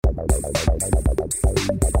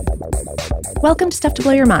Welcome to Stuff to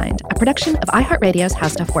Blow Your Mind, a production of iHeartRadio's How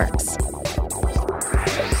Stuff Works.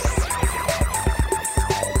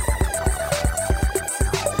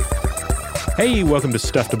 Hey, welcome to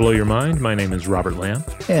Stuff to Blow Your Mind. My name is Robert Lamb.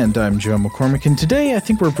 And I'm Joe McCormick, and today I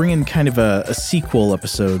think we're bringing kind of a sequel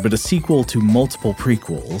episode, but a sequel to multiple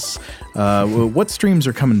prequels. What streams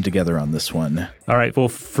are coming together on this one? All right, well,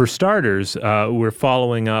 for starters, we're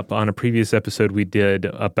following up on a previous episode we did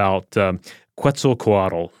about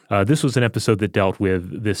Quetzalcoatl. This was an episode that dealt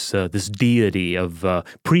with this deity of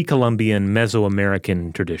pre-Columbian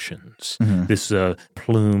Mesoamerican traditions, this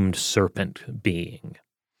plumed serpent being.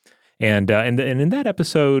 And in that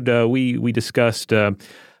episode, we discussed the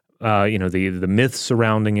myths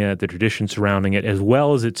surrounding it, the traditions surrounding it, as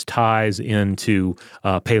well as its ties into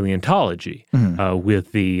paleontology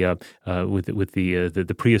with the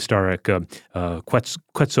prehistoric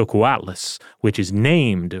Quetzalcoatlus, which is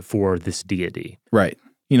named for this deity. Right.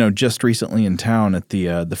 You know, just recently in town at the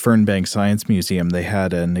Fernbank Science Museum, they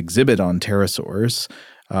had an exhibit on pterosaurs.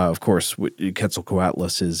 Of course,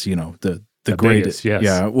 Quetzalcoatlus is, the greatest, yes.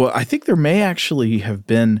 Yeah. Well, I think there may actually have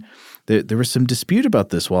been there was some dispute about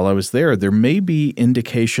this while I was there. There may be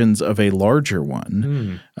indications of a larger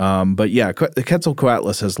one. But yeah, the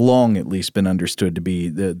Quetzalcoatlus has long at least been understood to be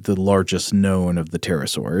the largest known of the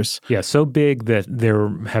pterosaurs. Yeah, so big that there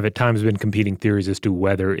have at times been competing theories as to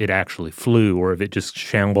whether it actually flew or if it just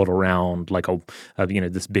shambled around like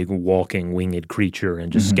this big walking winged creature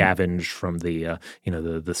and just scavenged from the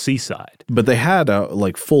seaside. But they had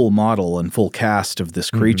a full model and full cast of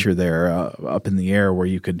this creature there up in the air where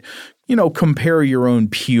you could compare your own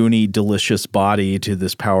puny, delicious body to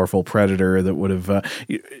this powerful predator that would have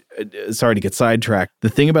sorry to get sidetracked. The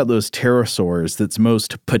thing about those pterosaurs that's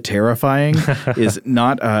most terrifying is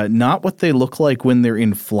not what they look like when they're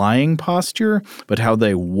in flying posture, but how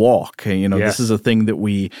they walk. This is a thing that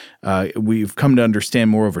we've come to understand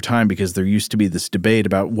more over time because there used to be this debate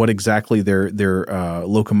about what exactly their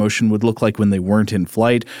locomotion would look like when they weren't in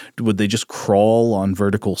flight. Would they just crawl on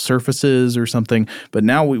vertical surfaces or something? But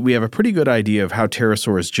now we have a pretty good idea of how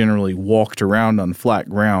pterosaurs generally walked around on flat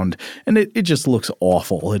ground, and it just looks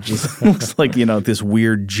awful. It just looks like, this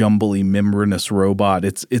weird, jumbly, membranous robot.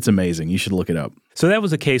 It's amazing. You should look it up. So that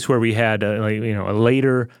was a case where we had a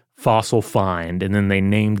later fossil find, and then they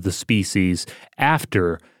named the species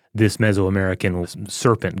after this Mesoamerican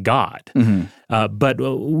serpent god. But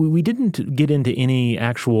we didn't get into any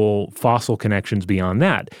actual fossil connections beyond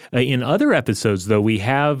that. In other episodes, though, we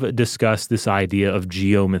have discussed this idea of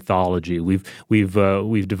geomythology.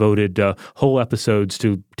 We've devoted whole episodes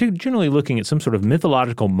to generally looking at some sort of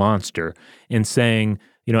mythological monster and saying,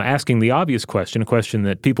 asking the obvious question, a question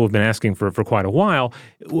that people have been asking for quite a while,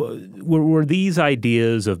 were these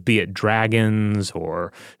ideas of, be it dragons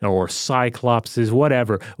or cyclopses,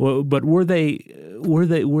 whatever, but were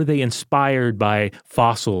they inspired by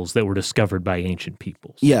fossils that were discovered by ancient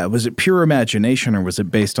peoples? Yeah, was it pure imagination or was it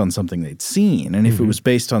based on something they'd seen? And if it was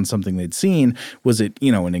based on something they'd seen, was it,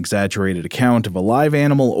 an exaggerated account of a live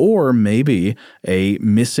animal or maybe a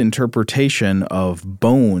misinterpretation of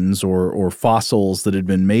bones or fossils that had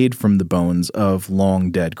been made from the bones of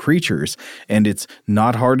long dead creatures? And it's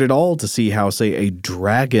not hard at all to see how, say, a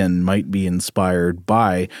dragon might be inspired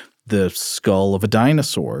by the skull of a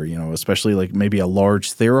dinosaur, especially like maybe a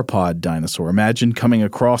large theropod dinosaur. Imagine coming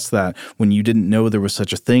across that when you didn't know there was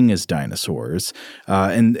such a thing as dinosaurs.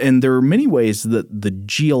 And there are many ways that the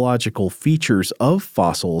geological features of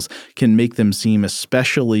fossils can make them seem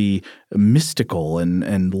especially mystical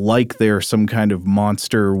and like they're some kind of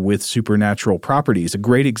monster with supernatural properties. A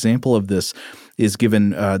great example of this is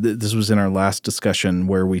given this was in our last discussion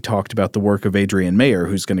where we talked about the work of Adrienne Mayer,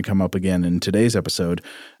 who's going to come up again in today's episode,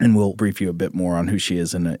 and we'll brief you a bit more on who she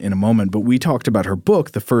is in a moment. But we talked about her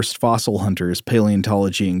book, The First Fossil Hunters,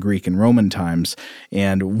 Paleontology in Greek and Roman Times,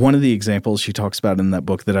 and one of the examples she talks about in that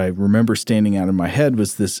book that I remember standing out in my head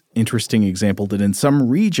was this interesting example that in some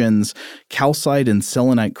regions, calcite and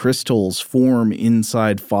selenite crystals form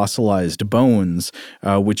inside fossilized bones,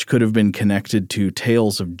 which could have been connected to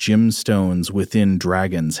tales of gemstones within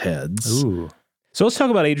dragons' heads. Ooh. So let's talk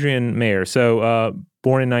about Adrienne Mayer. So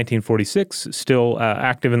born in 1946, still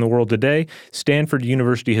active in the world today, Stanford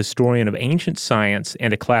University historian of ancient science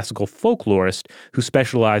and a classical folklorist who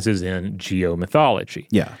specializes in geomythology.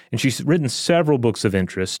 Yeah. And she's written several books of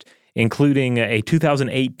interest, including a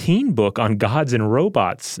 2018 book on gods and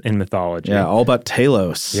robots in mythology. Yeah, all about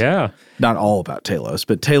Talos. Yeah. Not all about Talos,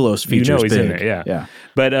 but Talos features he's big. in there, yeah.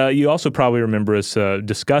 But you also probably remember us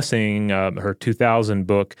discussing her 2000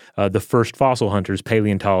 book, The First Fossil Hunters,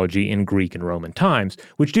 Paleontology in Greek and Roman Times,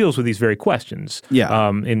 which deals with these very questions. Yeah.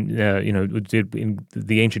 In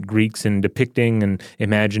the ancient Greeks, in depicting and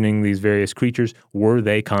imagining these various creatures, were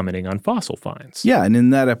they commenting on fossil finds? Yeah, and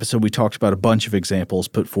in that episode, we talked about a bunch of examples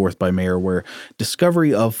put forth by Mayer where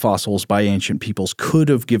discovery of fossils by ancient peoples could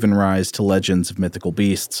have given rise to legends of mythical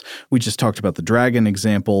beasts. We just talked about the dragon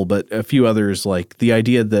example, but a few others, like the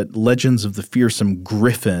idea that legends of the fearsome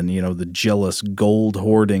griffin, the jealous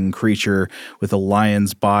gold-hoarding creature with a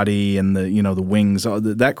lion's body and the wings,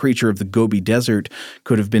 that creature of the Gobi Desert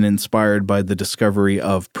could have been inspired by the discovery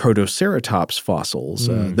of Protoceratops fossils,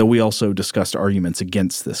 though we also discussed arguments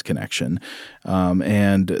against this connection.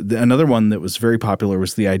 Another one that was very popular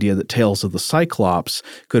was the idea that tales of the Cyclops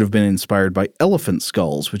could have been inspired by elephant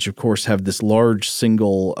skulls, which of course have this large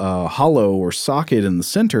single hollow or socket in the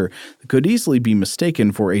center that could easily be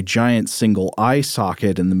mistaken for a giant single eye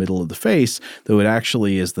socket in the middle of the face, though it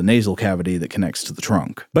actually is the nasal cavity that connects to the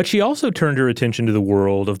trunk. But she also turned her attention to the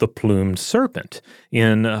world of the plumed serpent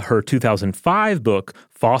in her 2005 book,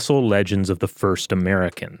 Fossil Legends of the First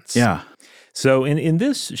Americans. Yeah. So in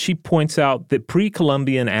this, she points out that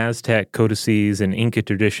pre-Columbian Aztec codices and Inca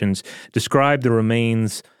traditions describe the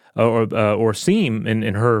remains or seem,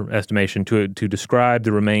 in her estimation, to describe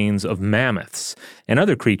the remains of mammoths and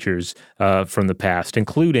other creatures from the past,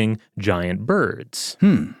 including giant birds.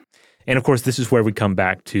 And, of course, this is where we come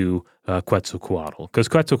back to Quetzalcoatl, because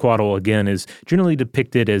Quetzalcoatl, again, is generally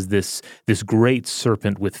depicted as this great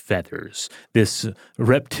serpent with feathers, this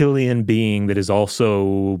reptilian being that is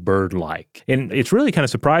also bird-like. And it's really kind of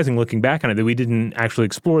surprising looking back on it that we didn't actually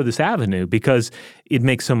explore this avenue, because it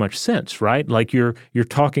makes so much sense, right? Like you're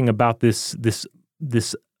talking about this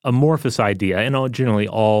amorphous idea, and generally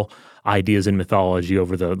all ideas in mythology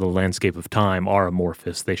over the landscape of time are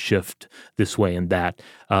amorphous. They shift this way and that.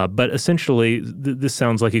 But essentially, this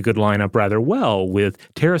sounds like it could line up rather well with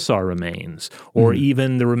pterosaur remains, or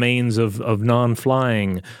even the remains of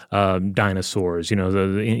non-flying dinosaurs.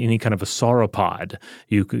 Any kind of a sauropod.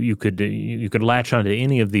 You could latch onto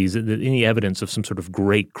any of these, any evidence of some sort of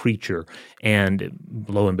great creature, and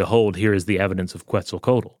lo and behold, here is the evidence of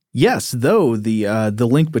Quetzalcoatl. Yes, though the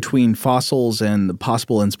link between fossils and the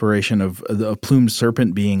possible inspiration of a plumed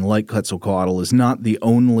serpent being like Quetzalcoatl is not the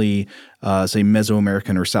only, say,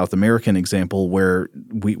 Mesoamerican or South American example where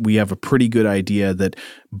we have a pretty good idea that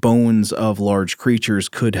bones of large creatures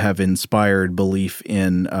could have inspired belief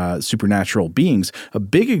in supernatural beings. A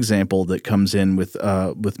big example that comes in with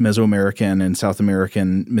Mesoamerican and South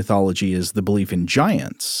American mythology is the belief in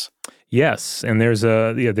giants. Yes, and there's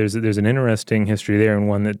an interesting history there, and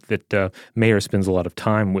one that Mayer spends a lot of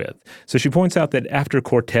time with. So she points out that after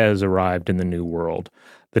Cortez arrived in the New World,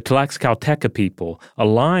 the Tlaxcalteca people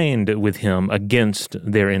aligned with him against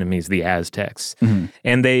their enemies, the Aztecs.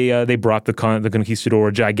 And they brought the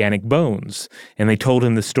conquistador gigantic bones, and they told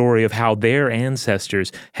him the story of how their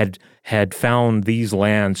ancestors had found these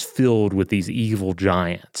lands filled with these evil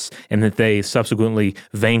giants, and that they subsequently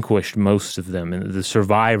vanquished most of them, and the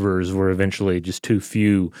survivors were eventually just too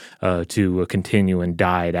few to continue and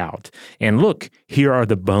died out. And look, here are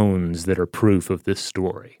the bones that are proof of this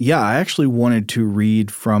story. Yeah, I actually wanted to read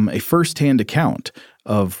from a first-hand account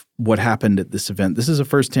of what happened at this event. This is a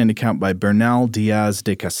first-hand account by Bernal Diaz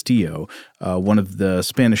de Castillo, one of the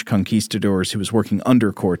Spanish conquistadors who was working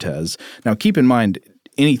under Cortez. Now, keep in mind,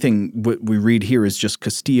 anything we read here is just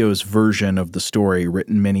Castillo's version of the story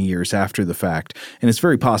written many years after the fact, and it's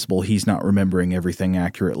very possible he's not remembering everything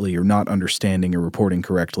accurately or not understanding or reporting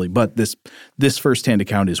correctly, but this first-hand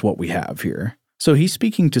account is what we have here. So he's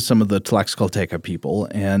speaking to some of the Tlaxcalteca people,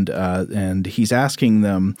 and he's asking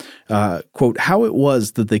them, quote, how it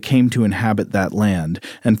was that they came to inhabit that land,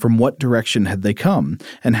 and from what direction had they come,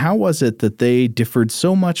 and how was it that they differed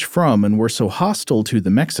so much from and were so hostile to the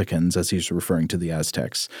Mexicans, as he's referring to the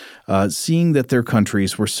Aztecs, seeing that their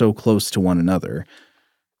countries were so close to one another.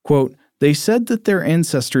 Quote, they said that their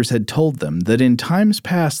ancestors had told them that in times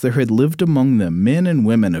past there had lived among them men and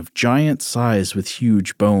women of giant size with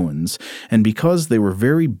huge bones, and because they were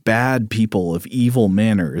very bad people of evil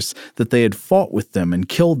manners, that they had fought with them and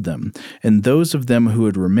killed them, and those of them who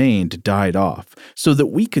had remained died off. So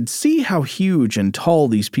that we could see how huge and tall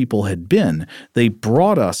these people had been, they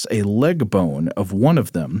brought us a leg bone of one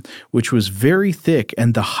of them, which was very thick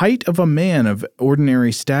and the height of a man of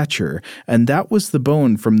ordinary stature, and that was the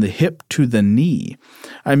bone from the hip to the knee.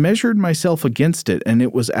 I measured myself against it, and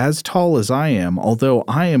it was as tall as I am, although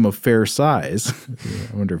I am of fair size.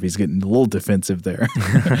 I wonder if he's getting a little defensive there.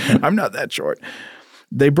 I'm not that short.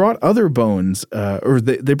 They brought other bones,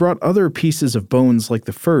 they brought other pieces of bones like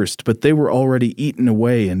the first, but they were already eaten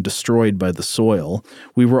away and destroyed by the soil.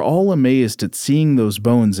 We were all amazed at seeing those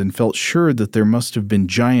bones and felt sure that there must have been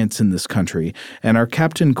giants in this country, and our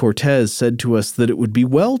Captain Cortez said to us that it would be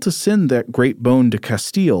well to send that great bone to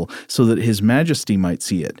Castile so that His Majesty might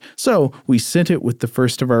see it. So we sent it with the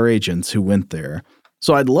first of our agents who went there.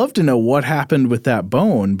 So I'd love to know what happened with that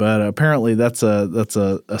bone, but apparently that's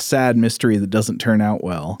a sad mystery that doesn't turn out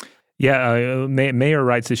well. Yeah, Mayer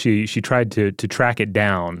writes that she tried to track it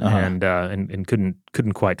down and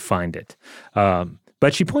couldn't quite find it.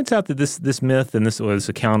 But she points out that this myth and this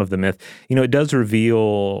account of the myth, it does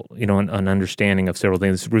reveal, an understanding of several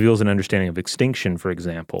things. It reveals an understanding of extinction, for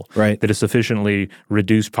example. Right. That a sufficiently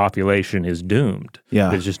reduced population is doomed. Yeah.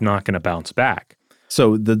 That it's just not going to bounce back.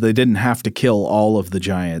 So they didn't have to kill all of the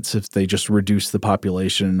giants. If they just reduced the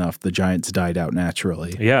population enough, the giants died out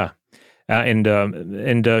naturally. Yeah. And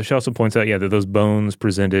she also points out, that those bones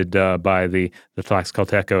presented by the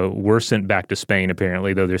Tlaxcalteca were sent back to Spain,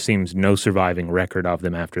 apparently, though there seems no surviving record of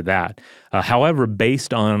them after that. However,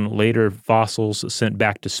 based on later fossils sent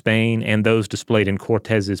back to Spain and those displayed in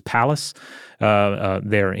Cortez's palace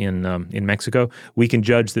there in Mexico, we can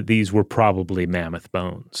judge that these were probably mammoth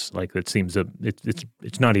bones. Like it seems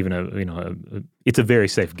it's not even it's a very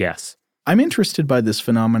safe guess. I'm interested by this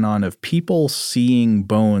phenomenon of people seeing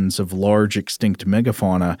bones of large extinct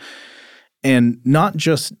megafauna and not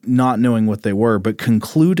just not knowing what they were, but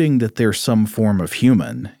concluding that they're some form of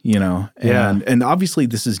human, Yeah. And obviously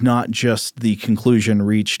this is not just the conclusion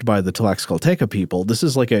reached by the Tlaxcalteca people. This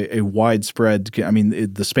is like a widespread –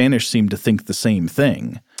 the Spanish seem to think the same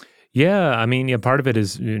thing. Yeah, part of it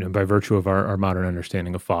is, by virtue of our modern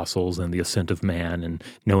understanding of fossils and the ascent of man and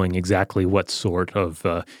knowing exactly what sort of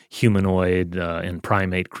humanoid and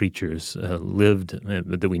primate creatures lived,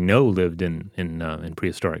 that we know lived in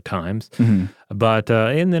prehistoric times. Mm-hmm. But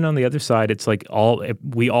and then on the other side, it's like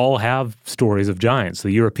we all have stories of giants.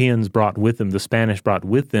 The Europeans brought with them, the Spanish brought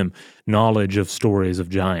with them knowledge of stories of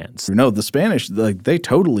giants. No, the Spanish, they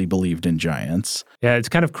totally believed in giants. Yeah, it's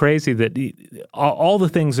kind of crazy that all the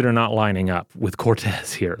things that are not lining up with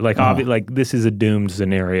Cortez here, like this is a doomed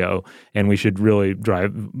scenario, and we should really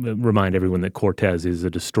remind everyone that Cortez is a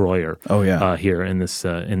destroyer. Oh yeah, here in this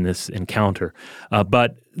encounter,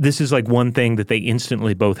 but this is like one thing that they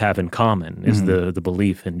instantly both have in common is the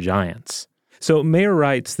belief in giants. So Mayer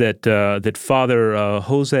writes that Father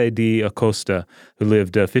Jose de Acosta, who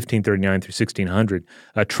lived 1539 through 1600,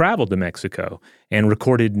 traveled to Mexico and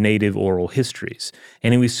recorded native oral histories.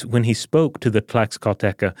 And when he spoke to the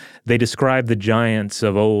Tlaxcalteca, they described the giants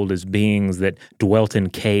of old as beings that dwelt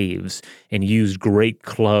in caves and used great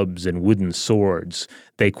clubs and wooden swords.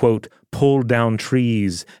 They, quote, pulled down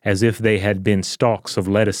trees as if they had been stalks of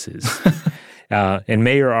lettuces. And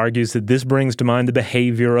Mayer argues that this brings to mind the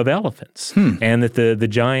behavior of elephants and that the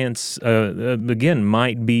giants, again,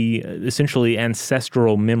 might be essentially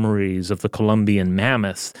ancestral memories of the Columbian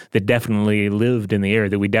mammoths that definitely lived in the area,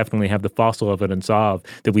 that we definitely have the fossil evidence of,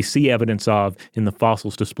 that we see evidence of in the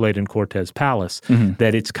fossils displayed in Cortez Palace,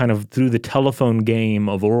 that it's kind of through the telephone game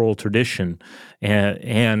of oral tradition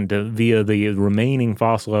and via the remaining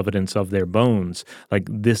fossil evidence of their bones, like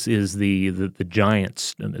this is the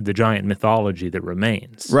giant mythology that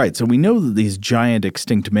remains. Right. So we know that these giant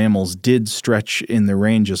extinct mammals did stretch in the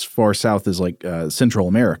range as far south as Central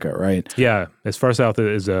America, right? Yeah, as far south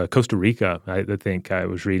as Costa Rica, I think I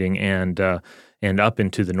was reading, and up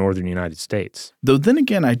into the northern United States. Though then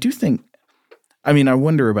again, I do think, I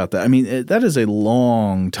wonder about that. That is a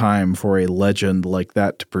long time for a legend like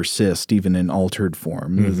that to persist, even in altered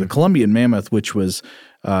form. Mm-hmm. The Columbian mammoth, which was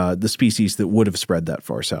the species that would have spread that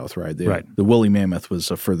far south, right? The woolly mammoth was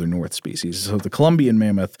a further north species. So the Columbian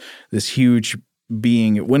mammoth, this huge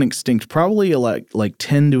being, it went extinct probably like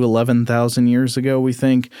 10 to 11,000 years ago, we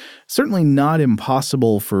think. Certainly not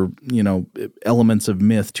impossible for, elements of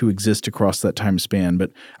myth to exist across that time span,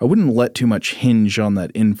 but I wouldn't let too much hinge on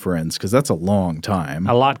that inference because that's a long time.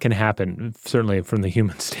 A lot can happen, certainly from the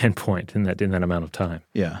human standpoint in that amount of time.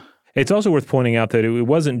 Yeah. It's also worth pointing out that it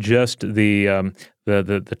wasn't just the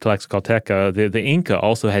Tlaxcalteca. The Inca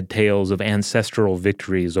also had tales of ancestral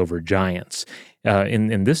victories over giants.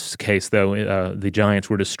 In this case, though, the giants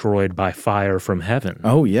were destroyed by fire from heaven.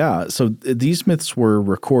 Oh, yeah. So these myths were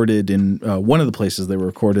recorded in one of the places they were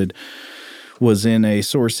recorded was in a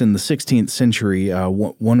source in the 16th century.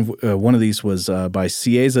 One of these was by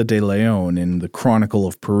Cieza de Leon in the Chronicle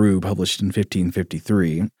of Peru, published in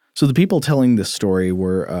 1553. So the people telling this story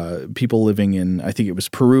were people living in, I think it was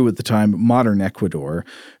Peru at the time, modern Ecuador,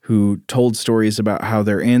 who told stories about how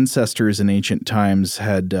their ancestors in ancient times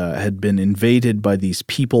had been invaded by these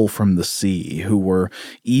people from the sea who were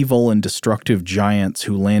evil and destructive giants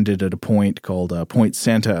who landed at a point called Point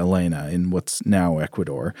Santa Elena in what's now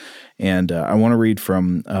Ecuador. And I want to read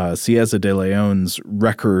from Cieza de Leon's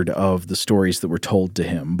record of the stories that were told to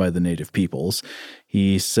him by the native peoples.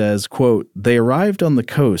 He says, quote, "They arrived on the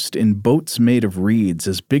coast in boats made of reeds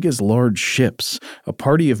as big as large ships, a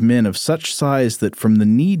party of men of such size that from the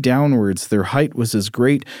knee downwards their height was as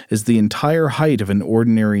great as the entire height of an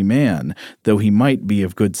ordinary man, though he might be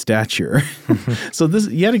of good stature." So this,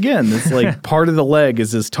 yet again, it's like part of the leg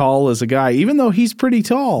is as tall as a guy, even though he's pretty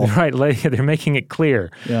tall. Right, they're making it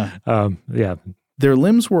clear. Yeah. Yeah. Their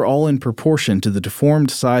limbs were all in proportion to the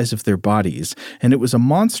deformed size of their bodies, and it was a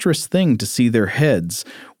monstrous thing to see their heads,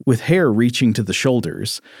 with hair reaching to the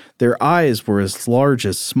shoulders. Their eyes were as large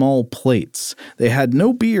as small plates. They had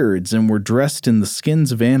no beards and were dressed in the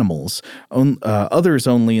skins of animals, others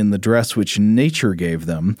only in the dress which nature gave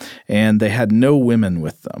them, and they had no women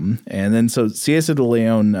with them. And then so Cieza de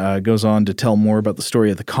Leon goes on to tell more about the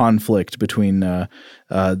story of the conflict between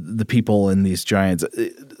the people and these giants.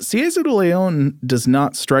 Cieza de Leon does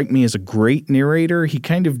not strike me as a great narrator. He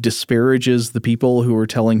kind of disparages the people who are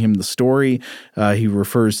telling him the story. He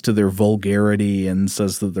refers to their vulgarity and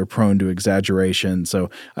says that they're prone to exaggeration. So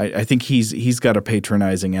I think he's got a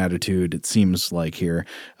patronizing attitude, it seems like here.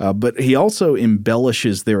 But he also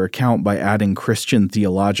embellishes their account by adding Christian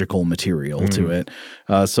theological material to it.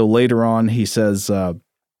 So later on he says,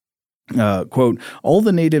 quote, "All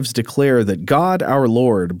the natives declare that God our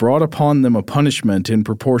Lord brought upon them a punishment in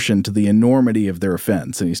proportion to the enormity of their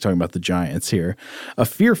offense." And he's talking about the giants here. "A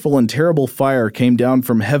fearful and terrible fire came down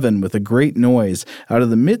from heaven with a great noise, out of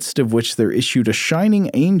the midst of which there issued a shining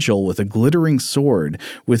angel with a glittering sword,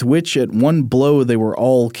 with which at one blow they were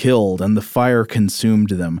all killed, and the fire consumed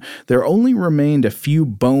them. There only remained a few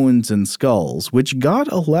bones and skulls, which God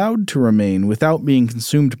allowed to remain without being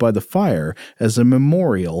consumed by the fire as a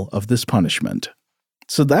memorial of this punishment."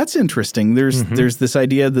 So that's interesting. There's this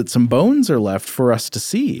idea that some bones are left for us to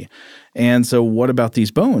see. And so what about these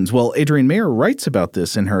bones? Well, Adrienne Mayer writes about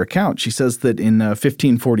this in her account. She says that in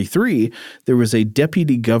 1543, there was a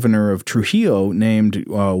deputy governor of Trujillo named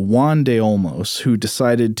Juan de Olmos who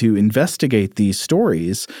decided to investigate these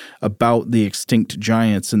stories about the extinct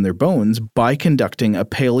giants and their bones by conducting a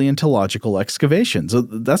paleontological excavation. So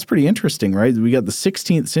that's pretty interesting, right? We got the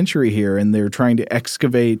 16th century here, and they're trying to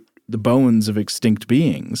excavate the bones of extinct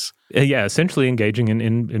beings. Yeah, essentially engaging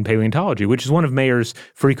in paleontology, which is one of Mayer's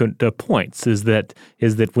frequent points, is that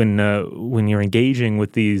when you're engaging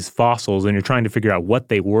with these fossils and you're trying to figure out what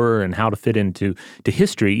they were and how to fit into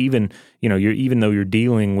history, even though you're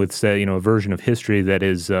dealing with, say, a version of history that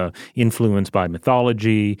is influenced by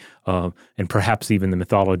mythology and perhaps even the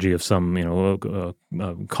mythology of some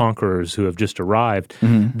conquerors who have just arrived,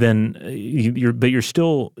 then you're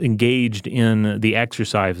still engaged in the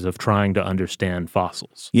exercise of trying to understand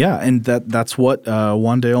fossils. Yeah, and that's what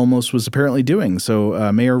Juan de Olmos was apparently doing.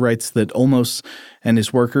 So Mayer writes that Olmos and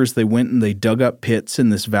his workers, they went and they dug up pits in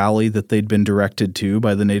this valley that they'd been directed to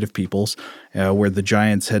by the native peoples, where the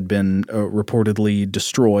giants had been reportedly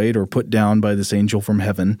destroyed or put down by this angel from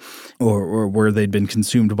heaven, or where they'd been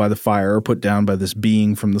consumed by the fire or put down by this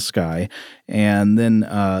being from the sky. And then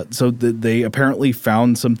they apparently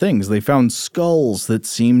found some things. They found skulls that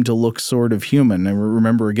seemed to look sort of human. And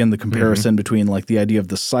remember, again, the comparison between like the idea of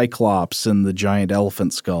the cyclops and the giant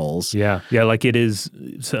elephant skulls. Yeah, like it is,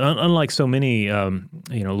 unlike so many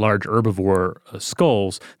large herbivore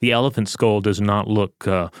skulls, the elephant skull does not look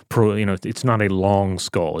it's not a long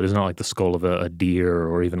skull. It is not like the skull of a deer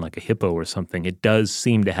or even like a hippo or something. It does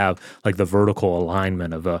seem to have like the vertical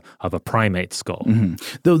alignment of a primate skull.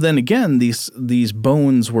 Though then again, these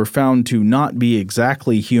bones were found to not be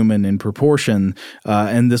exactly human in proportion,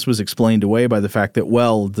 and this was explained away by the fact that,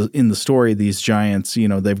 in the story, these giants,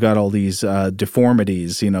 they've got all these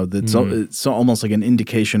deformities, it's almost like an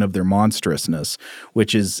indication of their monstrousness,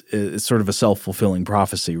 which is sort of a self-fulfilling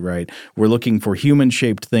prophecy, right? We're looking for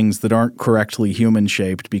human-shaped things that aren't correctly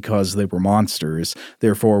human-shaped because they were monsters.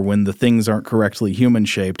 Therefore, when the things aren't correctly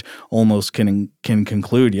human-shaped, almost can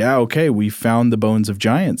conclude, we found the bones of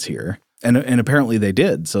giants here. And apparently they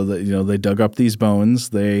did. So that, they dug up these bones.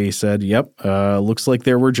 They said, looks like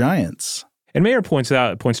there were giants. And Mayer points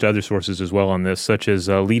to other sources as well on this, such as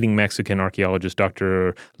leading Mexican archaeologist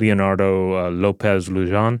Dr. Leonardo Lopez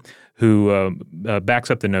Lujan, who backs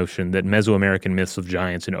up the notion that Mesoamerican myths of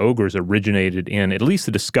giants and ogres originated in at least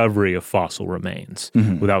the discovery of fossil remains,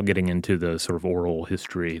 without getting into the sort of oral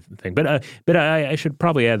history thing. But I should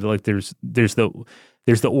probably add that, like, there's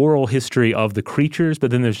the oral history of the creatures, but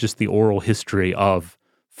then there's just the oral history of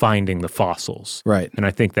finding the fossils. Right. And I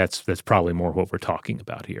think that's probably more what we're talking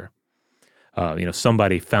about here.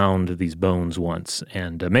 Somebody found these bones once,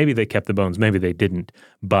 and maybe they kept the bones, maybe they didn't,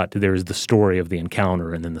 but there's the story of the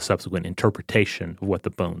encounter and then the subsequent interpretation of what the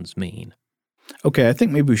bones mean. Okay, I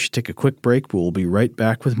think maybe we should take a quick break. We'll be right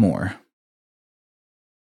back with more.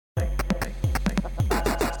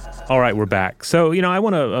 All right, we're back. So, I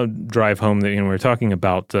want to drive home that, we're talking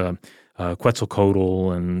about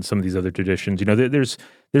Quetzalcoatl and some of these other traditions.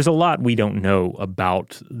 There's a lot we don't know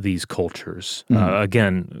about these cultures.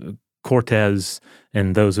 Again, Cortez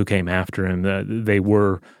and those who came after him, they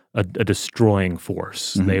were a destroying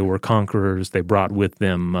force. They were conquerors. They brought with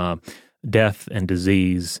them death and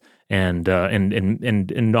disease, and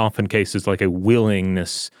in often cases like a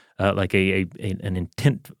willingness, like an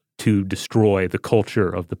intent to destroy the culture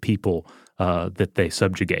of the people that they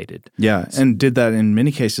subjugated. Yeah, and did that in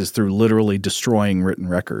many cases through literally destroying written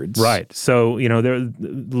records. Right. So,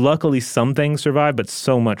 luckily some things survived, but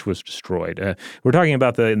so much was destroyed. We're talking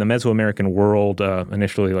about in the Mesoamerican world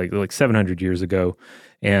initially like 700 years ago,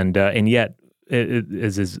 and yet,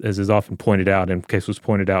 as is often pointed out, and case was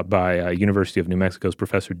pointed out by University of New Mexico's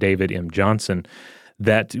Professor David M. Johnson,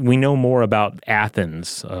 that we know more about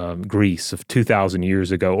Athens, Greece of 2,000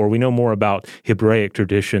 years ago, or we know more about Hebraic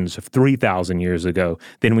traditions of 3,000 years ago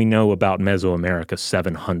than we know about Mesoamerica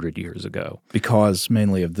 700 years ago. Because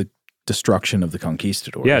mainly of the destruction of the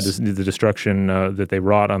conquistadors. Yeah, the destruction that they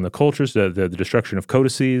wrought on the cultures, the destruction of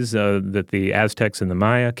codices that the Aztecs and the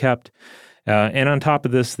Maya kept. And on top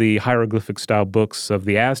of this, the hieroglyphic-style books of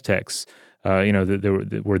the Aztecs,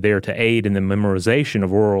 that were there to aid in the memorization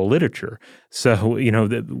of oral literature. So, you're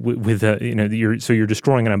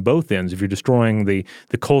destroying it on both ends. If you're destroying the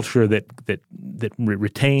culture that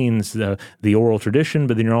retains the oral tradition,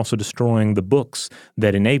 but then you're also destroying the books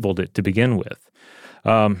that enabled it to begin with.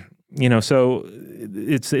 So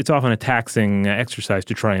it's often a taxing exercise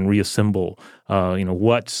to try and reassemble,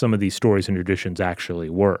 what some of these stories and traditions actually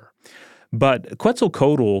were. But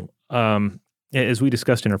Quetzalcoatl, as we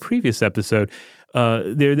discussed in our previous episode,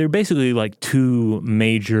 they're basically like two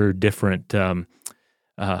major different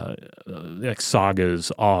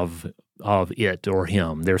sagas of it or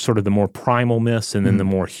him. They're sort of the more primal myths and then the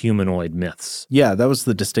more humanoid myths. Yeah, that was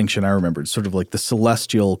the distinction I remembered. Sort of like the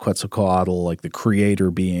celestial Quetzalcoatl, like the creator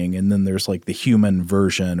being, and then there's like the human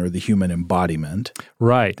version or the human embodiment.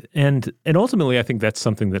 Right. And ultimately, I think that's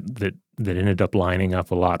something that ended up lining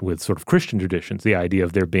up a lot with sort of Christian traditions, the idea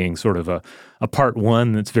of there being sort of a part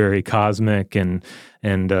one that's very cosmic and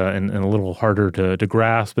a little harder to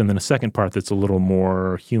grasp, and then a second part that's a little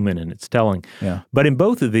more human in its telling. Yeah. But in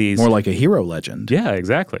both of these— more like a hero legend. Yeah,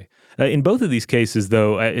 exactly. In both of these cases,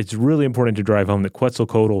 though, it's really important to drive home that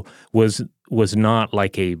Quetzalcoatl was not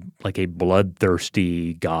like a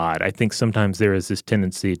bloodthirsty god. I think sometimes there is this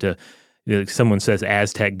tendency to— someone says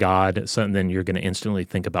Aztec god, then you're going to instantly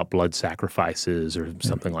think about blood sacrifices or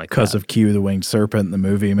something like that. Because of Q, the winged serpent in the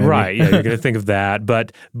movie, maybe. Right, yeah, you're going to think of that.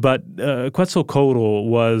 But Quetzalcoatl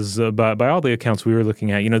was, by all the accounts we were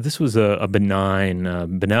looking at, this was a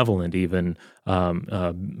benign, benevolent even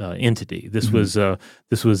entity. This was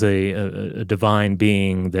a divine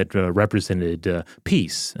being that represented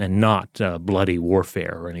peace and not bloody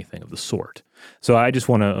warfare or anything of the sort. So I just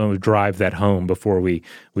want to drive that home before we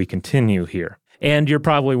continue here. And you're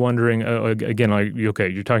probably wondering, again, okay,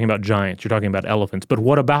 you're talking about giants, you're talking about elephants, but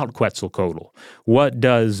what about Quetzalcoatl? What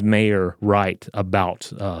does Mayer write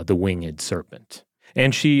about the winged serpent?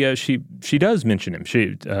 And she does mention him.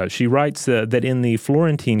 She writes that in the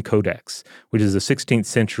Florentine Codex, which is a 16th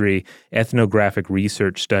century ethnographic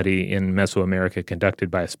research study in Mesoamerica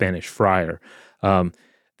conducted by a Spanish friar,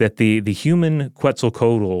 that the human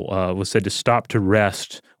Quetzalcoatl was said to stop to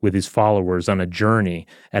rest with his followers on a journey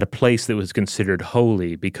at a place that was considered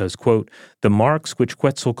holy because, quote, the marks which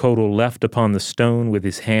Quetzalcoatl left upon the stone with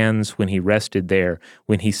his hands when he rested there,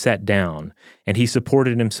 when he sat down, and he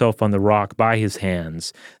supported himself on the rock by his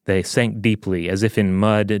hands, they sank deeply, as if in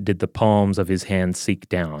mud did the palms of his hands sink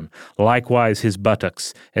down. Likewise his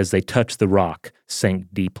buttocks, as they touched the rock, sank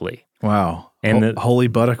deeply. Wow. And the holy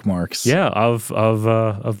buttock marks. Yeah, of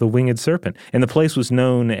the winged serpent. And the place was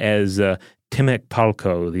known as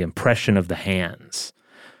Timecpalco, the impression of the hands.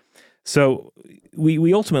 So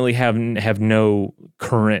we ultimately have no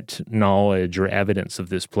current knowledge or evidence of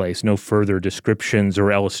this place, no further descriptions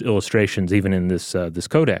or illustrations even in this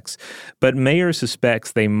codex. But Mayer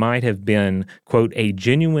suspects they might have been, quote, a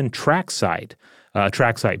genuine track site,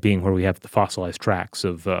 track site being where we have the fossilized tracks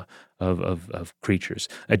of creatures,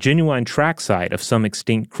 a genuine track site of some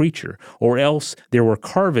extinct creature, or else there were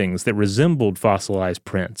carvings that resembled fossilized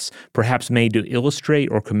prints, perhaps made to illustrate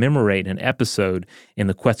or commemorate an episode in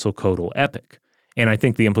the Quetzalcoatl epic. And I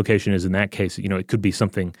think the implication is in that case, it could be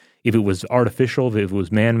something, if it was artificial, if it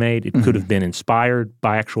was man-made, it could have been inspired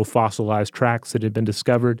by actual fossilized tracks that had been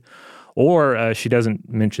discovered. Or she doesn't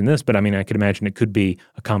mention this, but I mean, I could imagine it could be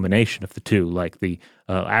a combination of the two, like the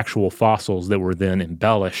actual fossils that were then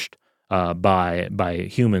embellished by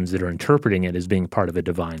humans that are interpreting it as being part of a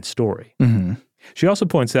divine story. Mm-hmm. She also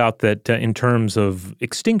points out that in terms of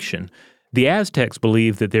extinction, the Aztecs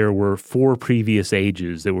believed that there were 4 previous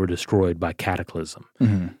ages that were destroyed by cataclysm,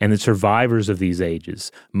 and that survivors of these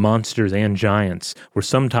ages, monsters and giants, were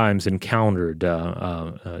sometimes encountered,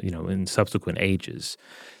 in subsequent ages.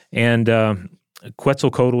 And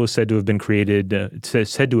Quetzalcoatl is said to have been created,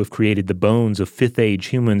 said to have created the bones of 5th Age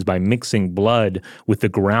humans by mixing blood with the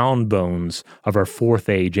ground bones of our 4th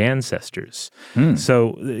Age ancestors.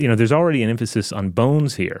 So, there's already an emphasis on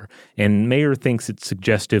bones here, and Mayer thinks it's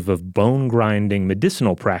suggestive of bone-grinding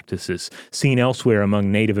medicinal practices seen elsewhere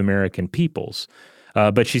among Native American peoples.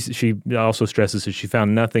 But she also stresses that she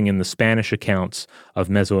found nothing in the Spanish accounts of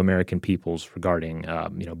Mesoamerican peoples regarding,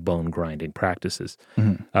 bone grinding practices.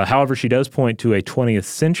 However, she does point to a 20th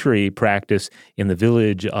century practice in the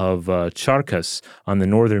village of Charcas on the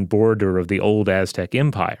northern border of the old Aztec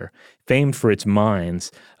Empire. Famed for its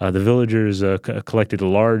mines, the villagers collected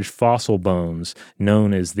large fossil bones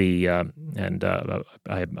known as the,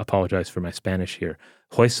 I apologize for my Spanish here,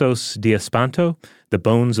 Huesos de Espanto, the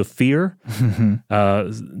bones of fear.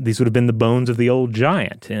 These would have been the bones of the old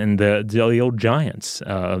giant and the old giants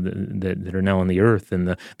that are now on the earth.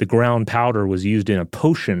 And the ground powder was used in a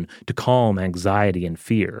potion to calm anxiety and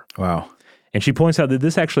fear. Wow. And she points out that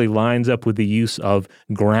this actually lines up with the use of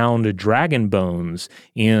ground dragon bones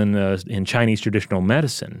in Chinese traditional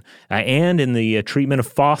medicine and in the treatment of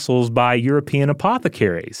fossils by European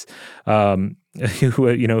apothecaries. Who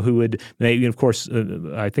would maybe, of course,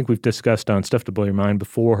 I think we've discussed on Stuff to Blow Your Mind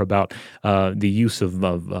before about the use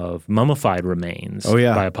of mummified remains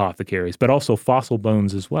by apothecaries, but also fossil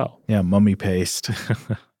bones as well. Yeah, mummy paste.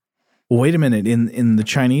 Wait a minute. In the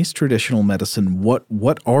Chinese traditional medicine, what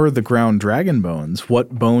are the ground dragon bones?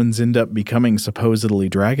 What bones end up becoming supposedly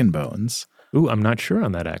dragon bones? Ooh, I'm not sure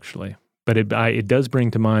on that actually. But it does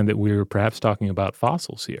bring to mind that we're perhaps talking about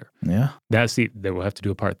fossils here. Yeah. We'll have to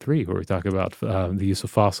do a part 3 where we talk about the use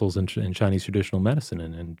of fossils in Chinese traditional medicine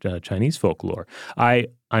and Chinese folklore.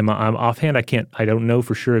 I'm offhand, I don't know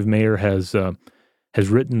for sure if Mayer has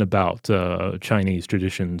written about Chinese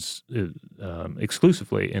traditions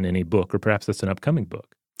exclusively in any book, or perhaps that's an upcoming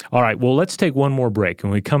book. All right, well, let's take one more break.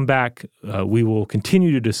 When we come back, we will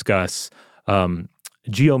continue to discuss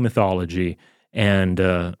geomythology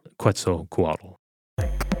and Quetzalcoatl. All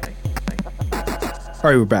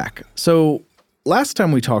right, we're back. So last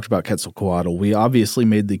time we talked about Quetzalcoatl, we obviously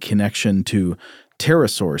made the connection to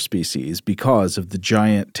pterosaur species because of the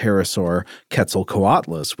giant pterosaur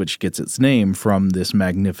Quetzalcoatlus, which gets its name from this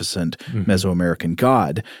magnificent Mesoamerican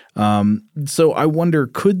god. So I wonder,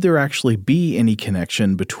 could there actually be any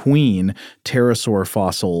connection between pterosaur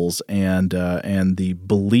fossils and the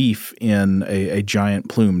belief in a giant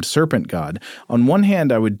plumed serpent god? On one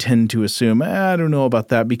hand, I would tend to assume, I don't know about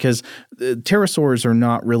that, because pterosaurs are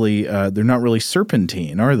not really they're not really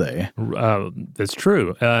serpentine, are they? That's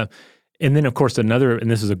true. And then, of course, and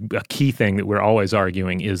this is a key thing that we're always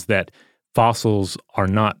arguing, is that fossils are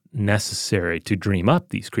not necessary to dream up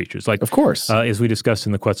these creatures. Like, of course. As we discussed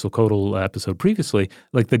in the Quetzalcoatl episode previously,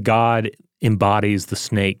 like the god embodies the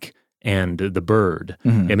snake and the bird.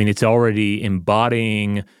 I mean, it's already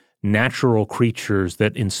embodying natural creatures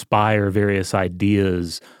that inspire various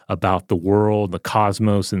ideas about the world, the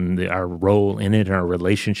cosmos, and our role in it, and our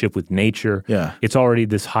relationship with nature. Yeah. It's already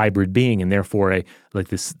this hybrid being, and therefore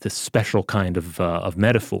this special kind of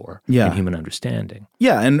metaphor in human understanding.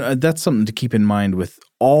 Yeah, and that's something to keep in mind with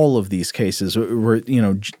all of these cases where,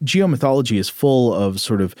 geomythology is full of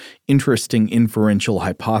sort of interesting inferential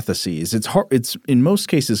hypotheses. It's in most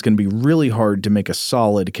cases going to be really hard to make a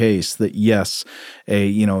solid case that yes,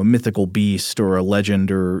 a mythical beast or a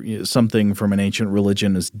legend or something from an ancient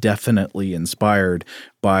religion is definitely inspired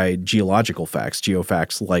by geological facts,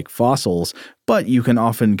 geofacts like fossils. but you can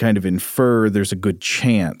often kind of infer there's a good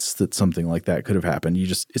chance that something like that could have happened.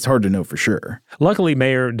 It's hard to know for sure. Luckily,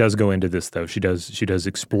 Mayer does go into this, though. She does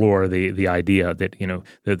explore the idea that,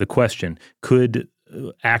 the question, could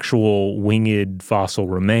actual winged fossil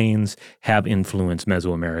remains have influenced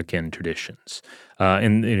Mesoamerican traditions?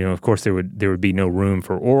 And of course, there would be no room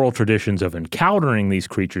for oral traditions of encountering these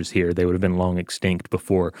creatures here. They would have been long extinct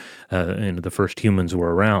before the first humans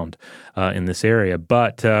were around in this area.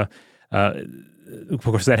 But of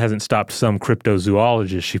course, that hasn't stopped some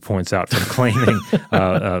cryptozoologists, she points out, from claiming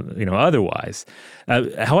otherwise.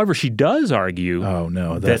 However, she does argue. Oh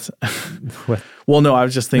no, that's well, no. I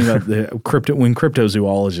was just thinking about when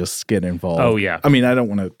cryptozoologists get involved. Oh yeah. I mean, I don't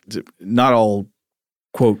want to. Not all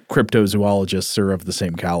quote cryptozoologists are of the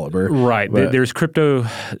same caliber, right? There's crypto.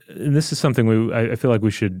 And this is something I feel like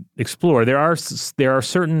we should explore. There are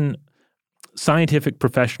certain scientific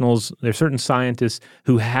professionals, there are certain scientists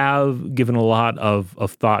who have given a lot of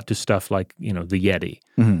thought to stuff like, the Yeti,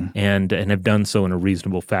 and have done so in a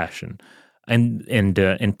reasonable fashion,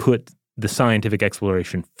 and put the scientific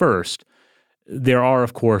exploration first. There are,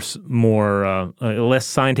 of course, more less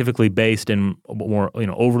scientifically based and more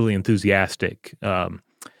overly enthusiastic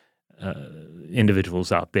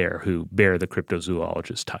individuals out there who bear the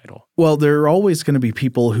cryptozoologist title. Well, there are always going to be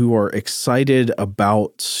people who are excited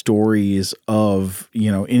about stories of,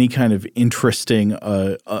 any kind of interesting,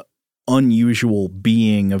 unusual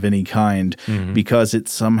being of any kind because it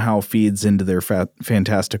somehow feeds into their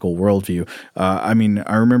fantastical worldview. I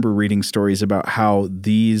remember reading stories about how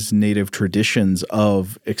these native traditions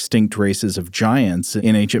of extinct races of giants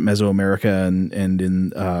in ancient Mesoamerica and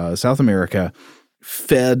in South America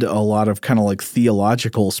fed a lot of kind of like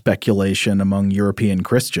theological speculation among European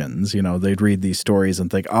Christians. They'd read these stories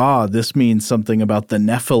and think, this means something about the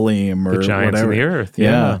Nephilim or the giants whatever. of the earth.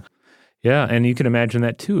 Yeah. Yeah, and you can imagine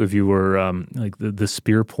that too if you were like the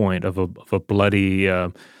spear point of a bloody,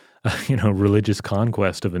 religious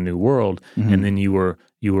conquest of a new world, and then you were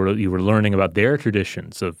learning about their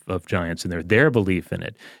traditions of giants and their belief in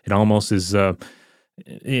it. It almost is.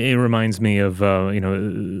 It reminds me of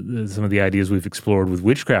some of the ideas we've explored with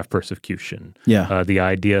witchcraft persecution. Yeah, the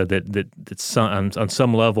idea that on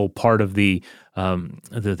some level part of the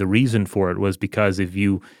reason for it was because if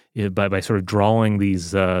you by sort of drawing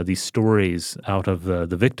these stories out of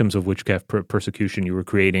the victims of witchcraft persecution, you were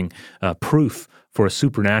creating proof for a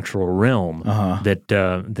supernatural realm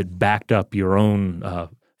that backed up your own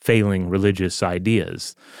failing religious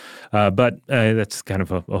ideas. But that's kind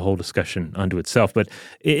of a whole discussion unto itself. But at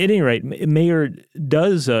any rate, Mayer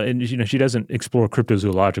does, and she doesn't explore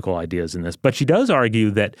cryptozoological ideas in this, but she does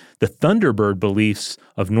argue that the Thunderbird beliefs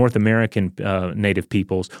of North American native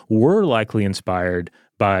peoples were likely inspired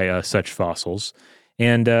by such fossils.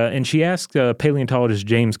 And she asked paleontologist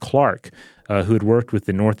James Clark, who had worked with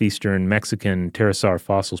the northeastern Mexican pterosaur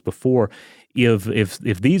fossils before,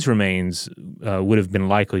 if these remains would have been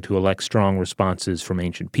likely to elect strong responses from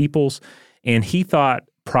ancient peoples, and he thought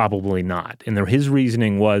probably not. And his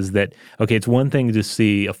reasoning was that, okay, it's one thing to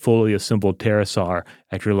see a fully assembled pterosaur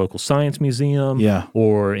at your local science museum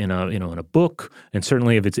or in a book, and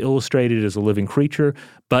certainly if it's illustrated as a living creature.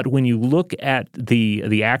 But when you look at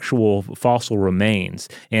the actual fossil remains,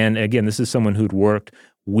 and again, this is someone who'd worked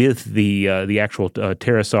with the actual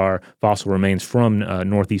pterosaur fossil remains from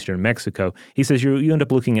northeastern Mexico, he says you end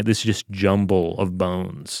up looking at this just jumble of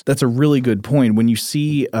bones. That's a really good point. When you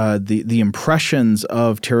see the impressions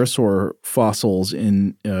of pterosaur fossils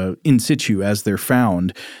in situ as they're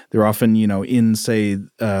found, they're often in say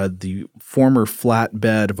the former flat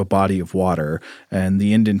bed of a body of water, and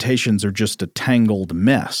the indentations are just a tangled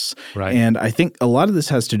mess. Right. And I think a lot of this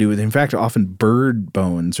has to do with, in fact, often bird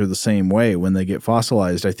bones are the same way when they get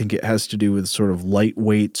fossilized. I think it has to do with sort of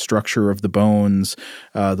lightweight structure of the bones,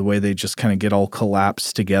 the way they just kind of get all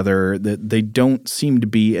collapsed together. That they don't seem to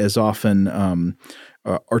be as often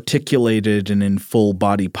articulated and in full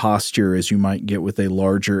body posture as you might get with a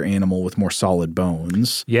larger animal with more solid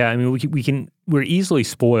bones. Yeah, I mean, we're easily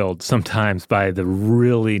spoiled sometimes by the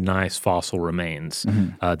really nice fossil remains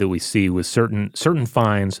that we see with certain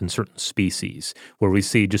finds and certain species, where we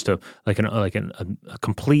see just a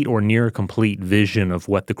complete or near complete vision of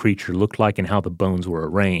what the creature looked like and how the bones were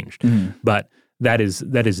arranged. But that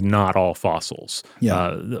is not all fossils.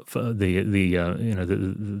 Yeah. The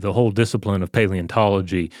whole discipline of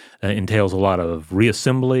paleontology entails a lot of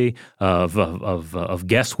reassembly, of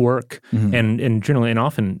guesswork, and generally and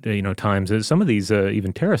often times some of these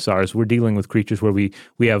even pterosaurs, we're dealing with creatures where we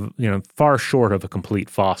have far short of a complete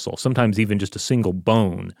fossil, sometimes even just a single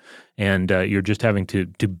bone, and you're just having to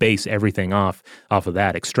base everything off of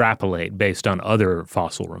that, extrapolate based on other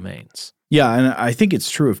fossil remains. Yeah, and I think it's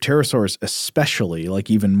true of pterosaurs especially, like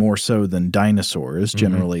even more so than dinosaurs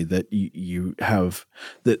generally, that you have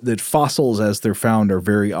that fossils as they're found are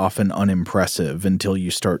very often unimpressive until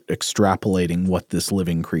you start extrapolating what this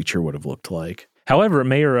living creature would have looked like. However,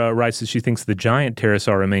 Mayer writes that she thinks the giant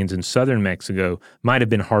pterosaur remains in southern Mexico might have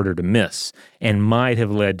been harder to miss and might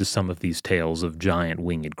have led to some of these tales of giant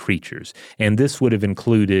winged creatures. And this would have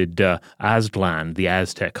included Aztlan, the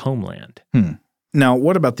Aztec homeland. Now,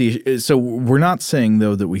 what about so we're not saying,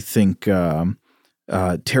 though, that we think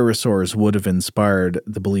pterosaurs would have inspired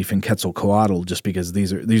the belief in Quetzalcoatl just because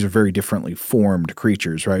these are very differently formed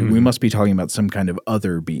creatures, right? We must be talking about some kind of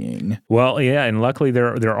other being. Well, yeah, and luckily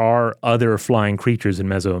there are other flying creatures in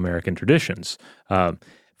Mesoamerican traditions.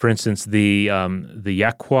 For instance, the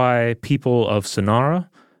Yaquai people of Sonora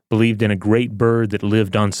believed in a great bird that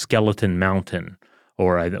lived on Skeleton Mountain,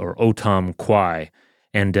 or Otam Kwai.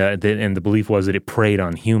 And the belief was that it preyed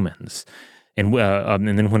on humans. And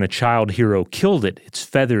then when a child hero killed it, its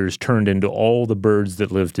feathers turned into all the birds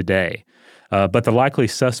that live today. But the likely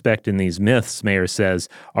suspect in these myths, Mayer says,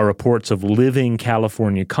 are reports of living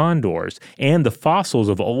California condors and the fossils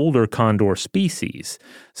of older condor species.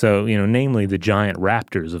 So, namely the giant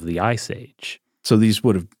raptors of the Ice Age. So these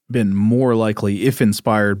would have been more likely, if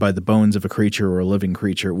inspired by the bones of a creature or a living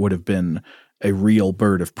creature, would have been a real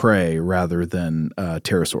bird of prey rather than a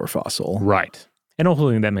pterosaur fossil. Right. And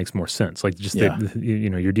hopefully that makes more sense. Like just that,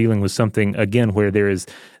 you're dealing with something, again, where there is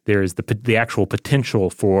the actual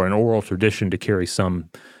potential for an oral tradition to carry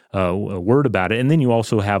some word about it. And then you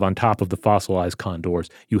also have, on top of the fossilized condors,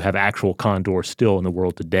 you have actual condors still in the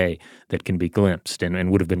world today that can be glimpsed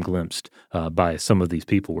and would have been glimpsed by some of these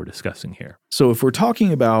people we're discussing here. So if we're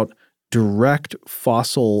talking about direct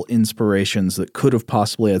fossil inspirations that could have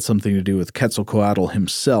possibly had something to do with Quetzalcoatl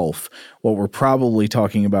himself, what we're probably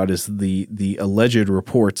talking about is the alleged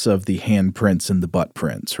reports of the handprints and the butt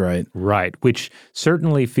prints, right? Right, which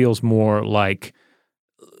certainly feels more like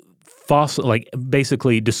fossil, like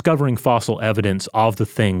basically discovering fossil evidence of the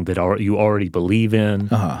thing that you already believe in,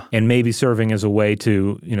 and maybe serving as a way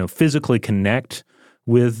to physically connect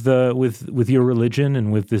with your religion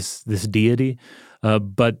and with this deity.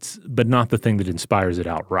 But not the thing that inspires it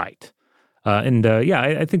outright.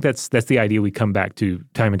 I think that's the idea we come back to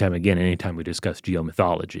time and time again anytime we discuss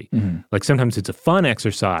geomythology. Like sometimes it's a fun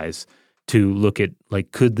exercise to look at,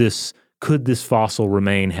 like, could this fossil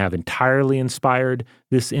remain have entirely inspired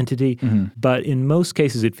this entity? But in most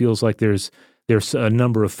cases it feels like there's a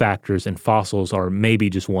number of factors, and fossils are maybe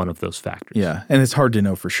just one of those factors. Yeah, and it's hard to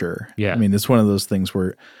know for sure. Yeah. I mean, it's one of those things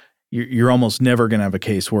where you're almost never going to have a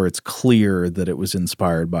case where it's clear that it was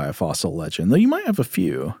inspired by a fossil legend, though you might have a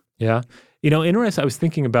few. Yeah. Interesting. I was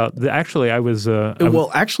thinking about actually,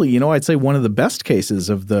 I'd say one of the best cases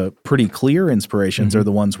of the pretty clear inspirations are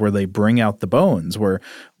the ones where they bring out the bones, where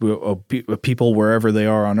people wherever they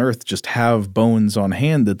are on Earth just have bones on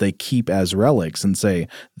hand that they keep as relics and say,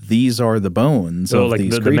 these are the bones of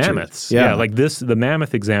these creatures. The mammoths. Yeah, like the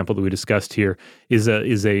mammoth example that we discussed here is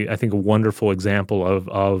I think a wonderful example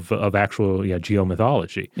of actual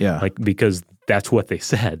geomythology. Yeah. Like, because that's what they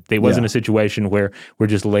said. They wasn't a situation where we're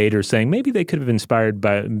just later saying maybe they could have been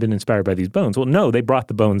inspired by these bones. Well, no, they brought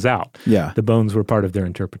the bones out. Yeah. The bones were part of their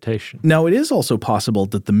interpretation. Now, it is also possible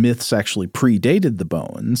that the myths actually predated the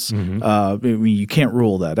bones. I mean, you can't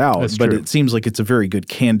rule that out, That's but true. It seems like it's a very good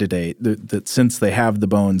candidate that since they have the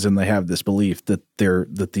bones and they have this belief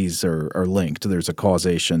that these are linked, there's a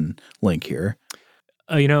causation link here.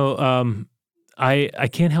 I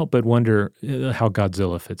can't help but wonder how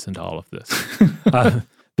Godzilla fits into all of this.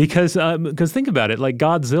 Because think about it, like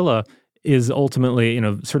Godzilla is ultimately,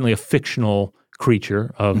 certainly a fictional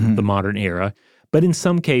creature of the modern era. But in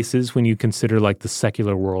some cases, when you consider like the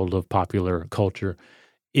secular world of popular culture,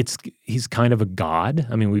 he's kind of a god.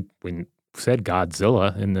 I mean, we said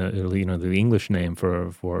Godzilla in the English name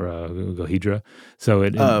for Gohidra. So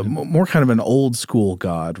more kind of an old school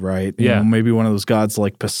god, right? Yeah. Maybe one of those gods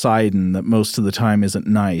like Poseidon that most of the time isn't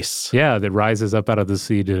nice. Yeah, that rises up out of the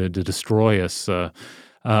sea to destroy us.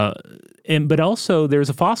 But also there's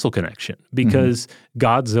a fossil connection because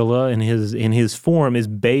Godzilla in his form is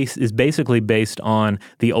basically based on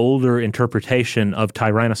the older interpretation of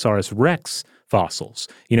Tyrannosaurus Rex fossils.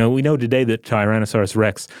 We know today that Tyrannosaurus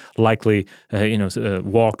Rex likely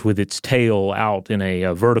walked with its tail out in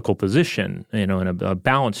a vertical position, in a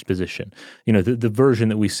balanced position. The version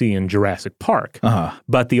that we see in Jurassic Park.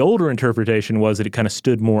 But the older interpretation was that it kind of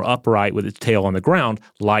stood more upright with its tail on the ground,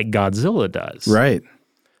 like Godzilla does. Right.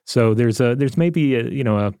 So there's maybe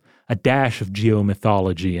a dash of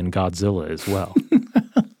geomythology in Godzilla as well.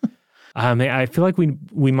 I feel like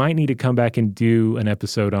we might need to come back and do an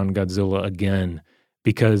episode on Godzilla again,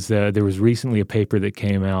 because there was recently a paper that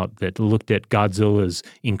came out that looked at Godzilla's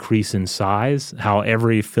increase in size, how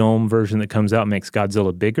every film version that comes out makes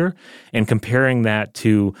Godzilla bigger, and comparing that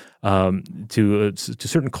to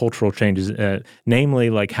certain cultural changes, namely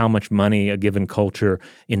like how much money a given culture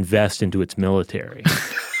invests into its military.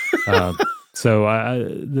 So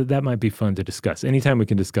that might be fun to discuss. Anytime we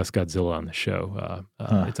can discuss Godzilla on the show,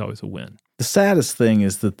 it's always a win. The saddest thing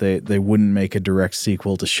is that they wouldn't make a direct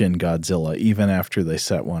sequel to Shin Godzilla even after they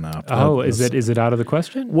set one up. Is it out of the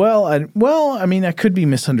question? Well, I mean, I could be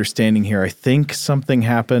misunderstanding here. I think something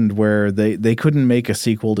happened where they couldn't make a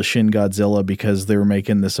sequel to Shin Godzilla because they were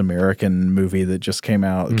making this American movie that just came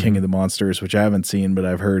out, King of the Monsters, which I haven't seen, but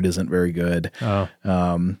I've heard isn't very good. Oh.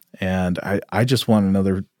 And I just want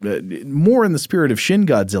another, more in the spirit of Shin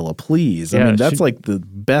Godzilla, please. I mean, that's like the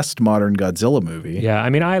best modern Godzilla movie. Yeah, I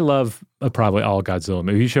mean, I love probably all Godzilla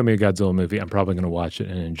movies. If you show me a Godzilla movie, I'm probably going to watch it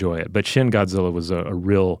and enjoy it. But Shin Godzilla was a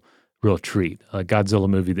real treat, a Godzilla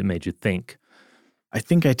movie that made you think. I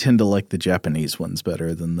think I tend to like the Japanese ones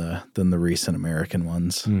better than the recent American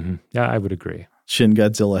ones. Mm-hmm. Yeah, I would agree. Shin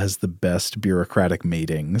Godzilla has the best bureaucratic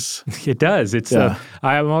meetings. It does. It's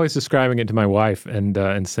I'm always describing it to my wife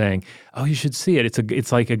and saying, "Oh, you should see it.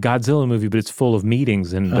 It's like a Godzilla movie, but it's full of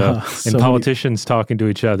meetings and politicians talking to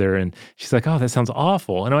each other." And she's like, "Oh, that sounds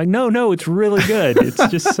awful." And I'm like, "No, it's really good. It's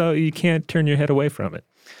just so you can't turn your head away from it."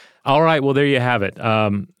 All right, well, there you have it.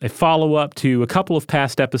 A follow-up to a couple of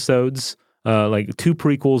past episodes, like 2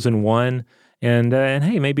 prequels and 1. And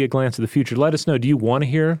hey, maybe a glance at the future. Let us know. Do you want to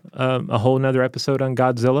hear a whole nother episode on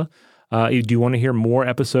Godzilla? Do you want to hear more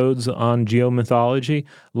episodes on geomythology?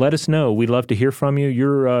 Let us know. We'd love to hear from you.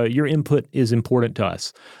 Your input is important to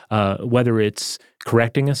us, whether it's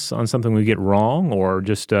correcting us on something we get wrong or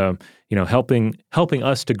just helping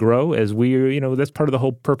us to grow as we that's part of the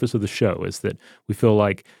whole purpose of the show, is that we feel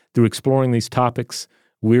like through exploring these topics,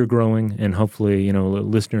 we're growing, and hopefully,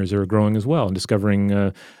 listeners are growing as well and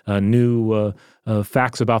discovering new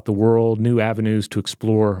facts about the world, new avenues to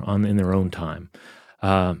explore in their own time.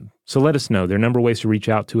 So let us know. There are a number of ways to reach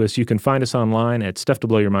out to us. You can find us online at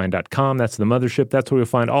stufftoblowyourmind.com. That's the mothership. That's where you'll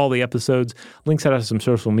find all the episodes, links out to some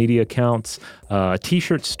social media accounts, a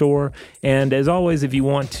T-shirt store. And as always, if you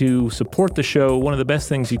want to support the show, one of the best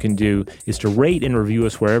things you can do is to rate and review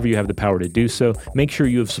us wherever you have the power to do so. Make sure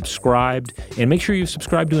you have subscribed, and make sure you've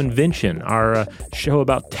subscribed to Invention, our show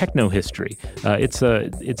about techno history. It's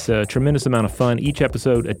a tremendous amount of fun. Each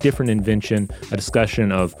episode, a different invention, a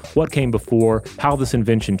discussion of what came before, how this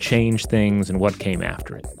invention changed things, and what came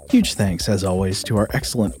after it. Huge thanks, as always, to our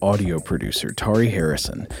excellent audio producer, Tari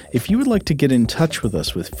Harrison. If you would like to get in touch with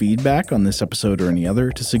us with feedback on this episode or any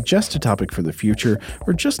other, to suggest a topic for the future,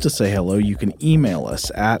 or just to say hello, you can email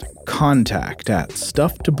us at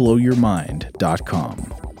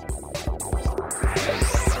contact@stufftoblowyourmind.com.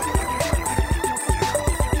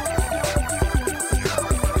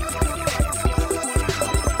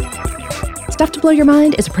 Stuff to Blow Your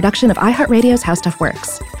Mind is a production of iHeartRadio's How Stuff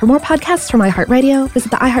Works. For more podcasts from iHeartRadio,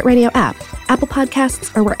 visit the iHeartRadio app, Apple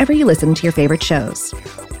Podcasts, or wherever you listen to your favorite shows.